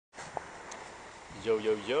Yo.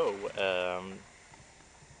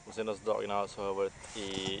 De senaste dagarna så har jag varit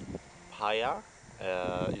i Paja.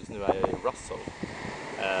 Just nu är jag i Russell.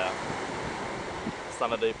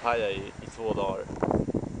 Stannade i Paja i 2 dagar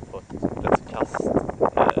på ett rätt så kast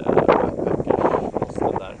backpackersmåste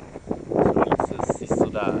där. Så det var lite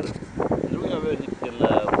sisådär. Jag drog över hit till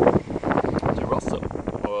Russell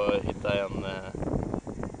och hittade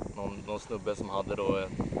någon snubbe som hade då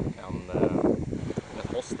ett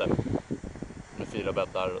hostel med 4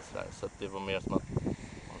 bäddar och sådär. Så att det var mer som att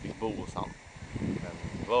man fick bo hos han. Men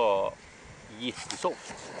det var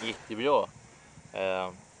jättesoft, jättebra.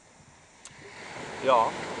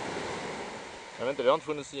 Ja, jag vet inte, det har inte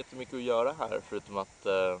funnits så jättemycket att göra här förutom att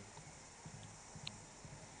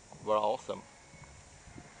vara awesome.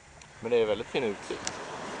 Men det är väldigt fin utsikt.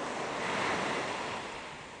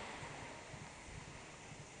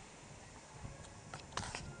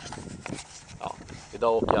 Ja,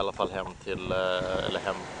 idag åker jag i alla fall hem till,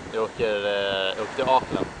 jag åker till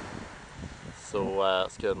Auckland. Så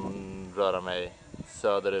ska jag röra mig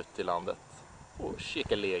söderut i landet och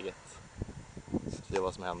kika läget. Se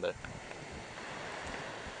vad som händer.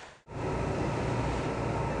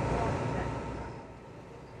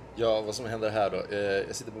 Ja, vad som händer här då.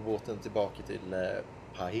 Jag sitter på båten tillbaka till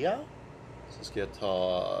Paja. Så ska jag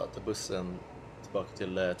ta bussen tillbaka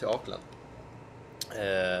till Auckland.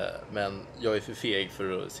 Men jag är för feg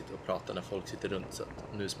för att sitta och prata när folk sitter runt. Så att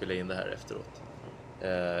nu spelar jag in det här efteråt.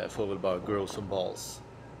 Jag får väl bara grow some balls.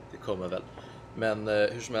 Det kommer väl. Men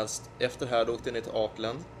hur som helst, efter här då åkte jag ner till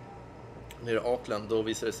Auckland. Nere i Auckland då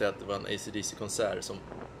visade det sig att det var en AC/DC-konsert som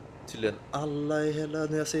tydligen alla i hela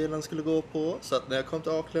Nya Zeeland skulle gå på. Så att när jag kom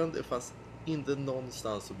till Auckland, det fanns inte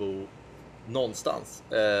någonstans att bo. Någonstans.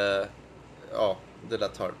 Ja, det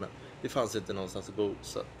lät hört, men det fanns inte någonstans att bo.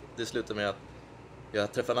 Så att det slutade med att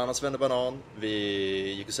jag träffade en annan svennebanan. Vi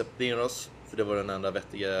gick och söpte ner oss, för det var den enda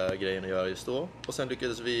vettiga grejen att göra just då. Och sen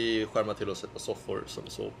lyckades vi skärma till oss ett par soffor som vi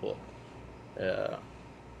sov på.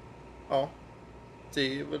 Ja,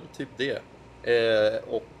 det är väl typ det.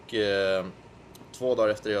 2 dagar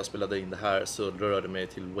efter jag spelade in det här så rörde jag mig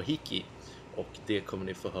till Waiheke. Och det kommer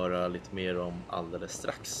ni få höra lite mer om alldeles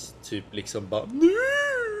strax. Typ liksom bara nu!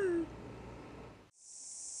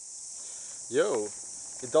 Jo,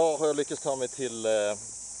 idag har jag lyckats ta mig till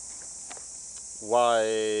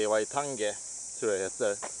Waiheke, tror jag det heter.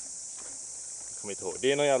 Jag kommer inte ihåg.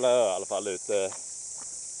 Det är någon jävla ö i alla fall ute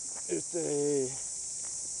i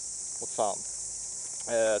mot fan.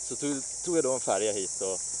 Så tog jag då en färja hit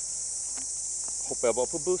och hoppade jag bara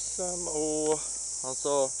på bussen och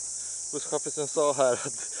busschauffören sa här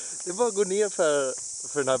att det bara går ner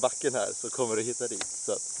för den här backen här så kommer du hitta dit.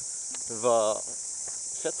 Så att det var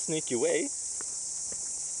fett sneaky way.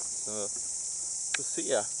 Så får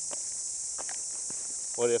se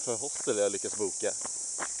vad det är för hostel jag lyckas boka.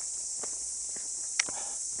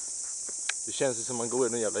 Det känns ju som man går i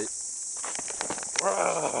någon jävla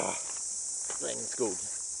regnskog.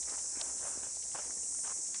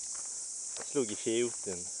 Jag slog i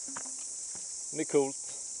fjuten. Men det är coolt.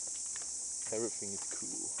 Everything is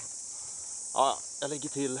cool. Ja, jag lägger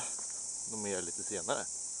till något mer lite senare.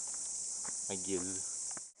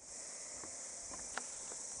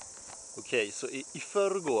 Okej, så i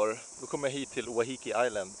förrgår då kom jag hit till Waiheke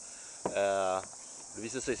Island. Det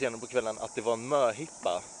visade sig senare på kvällen att det var en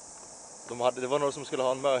möhippa. Det var några som skulle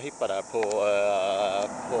ha en möhippa där på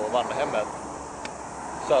vandrarhemmet.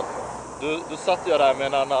 Så att då satt jag där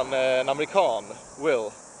med en amerikan,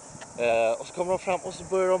 Will. Och så kommer de fram och så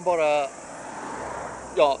börjar de bara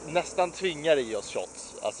nästan tvinga i oss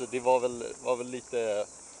shots. Alltså det var väl lite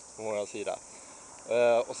på vår sida.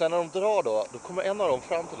 Och sen när de drar då kommer en av dem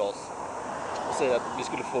fram till oss och säger att vi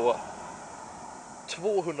skulle få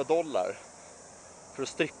 $200 för att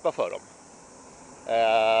strippa för dem.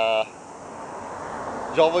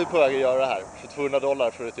 Jag var ju på väg att göra det här för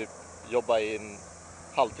 $200 för att typ jobba i en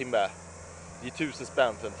halvtimme. Det är 1000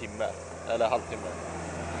 spänn för en timme eller halvtimme.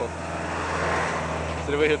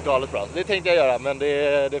 Så det var helt galet bra. Så det tänkte jag göra, men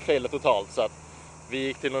det failade totalt. Så att vi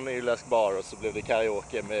gick till någon irländsk bar och så blev det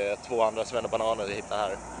karaoke med 2 andra svennebananer vi hittade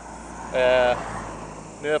här.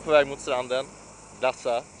 Nu är jag på väg mot stranden.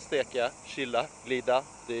 Glassa, steka, chilla, glida.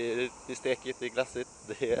 Det är stekigt, det är glassigt,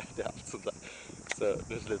 det är allt sånt där. Så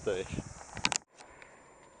nu slutar vi.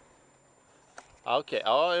 Okej,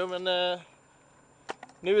 ja men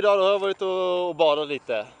nu idag då har jag varit och badat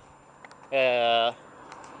lite.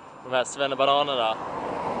 De här svennebananerna.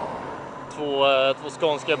 Två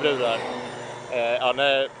skånska brudar.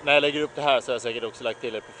 När jag lägger upp det här så har jag säkert också lagt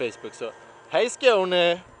till det på Facebook. Så hej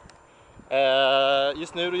Skåne!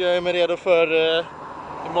 Just nu då gör jag mig redo för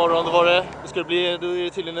imorgon. Då är det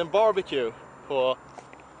tydligen en barbecue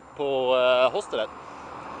på hostelet.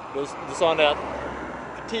 Då sa han det att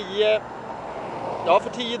för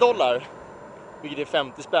 10 dollar, vilket är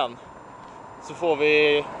 50 spänn,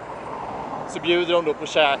 så bjuder de då på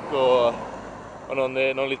käk och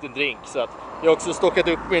någon liten drink. Så att jag har också stockat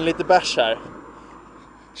upp med en lite bärs här.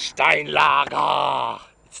 Steinlager!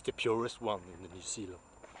 It's the purest one in the New Zealand.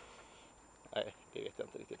 Nej, det vet jag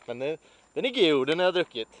inte riktigt. Men den är god, den har jag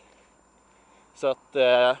druckit. Så att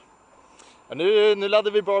nu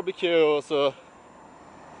laddar vi barbecue och så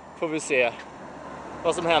får vi se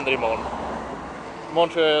vad som händer imorgon. Imorgon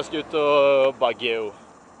tror jag ska ut och bara go.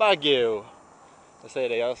 Jag säger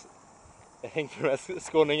det, jag har hängt med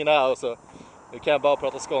skåningarna och så nu kan jag bara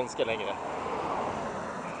prata skånska längre.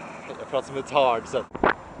 Jag pratar som ett hard så.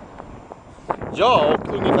 Ja,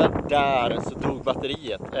 och ungefär där så dog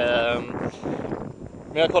batteriet.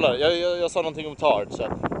 Men jag kollar, jag sa någonting om tard så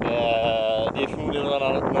att, det är förmodligen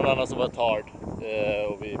någon annan som var tard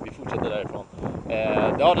och vi fortsätter därifrån.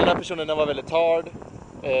 Ja, den här personen var väldigt tard.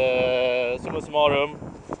 Summa summarum,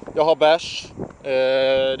 jag har bärs,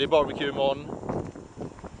 det är barbecue imorgon,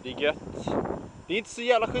 det är gött. Det är inte så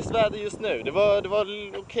jävla schysst väder just nu, det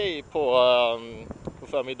var okej på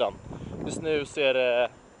förmiddagen. Just nu så är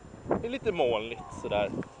det lite molnigt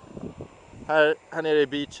sådär. Här nere i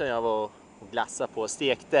beachen jag var och glassade på,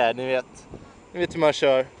 stekte, ni vet hur man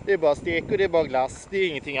kör. Det är bara stek och det är bara glass, det är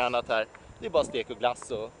ingenting annat här. Det är bara stek och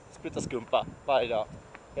glass och spruta skumpa varje dag,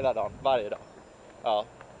 hela dagen, varje dag. Ja.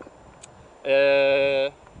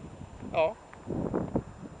 Ja.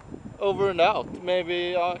 Over and out. Maybe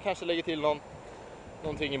jag kanske lägger till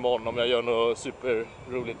någonting imorgon om jag gör något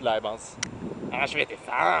superroligt lajbans. Annars vet jag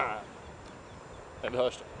fan. Men vi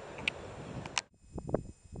hörs då.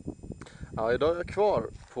 Ja, idag är jag kvar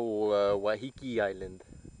på Waiheke Island.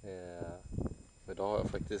 Idag har jag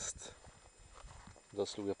faktiskt... Idag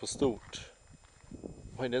slog jag på stort.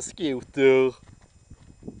 Vad är det, en skoter?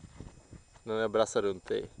 När jag brassar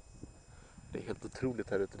runt i. Det är helt otroligt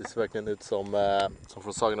här ute. Det ser verkligen ut som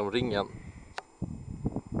från Sagan om ringen.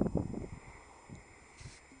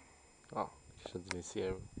 Ja, kanske inte ni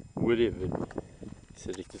ser. Whatever. Det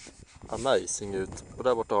ser riktigt amazing ut. Och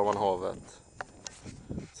där borta har man havet.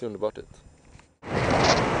 Det ser underbart ut.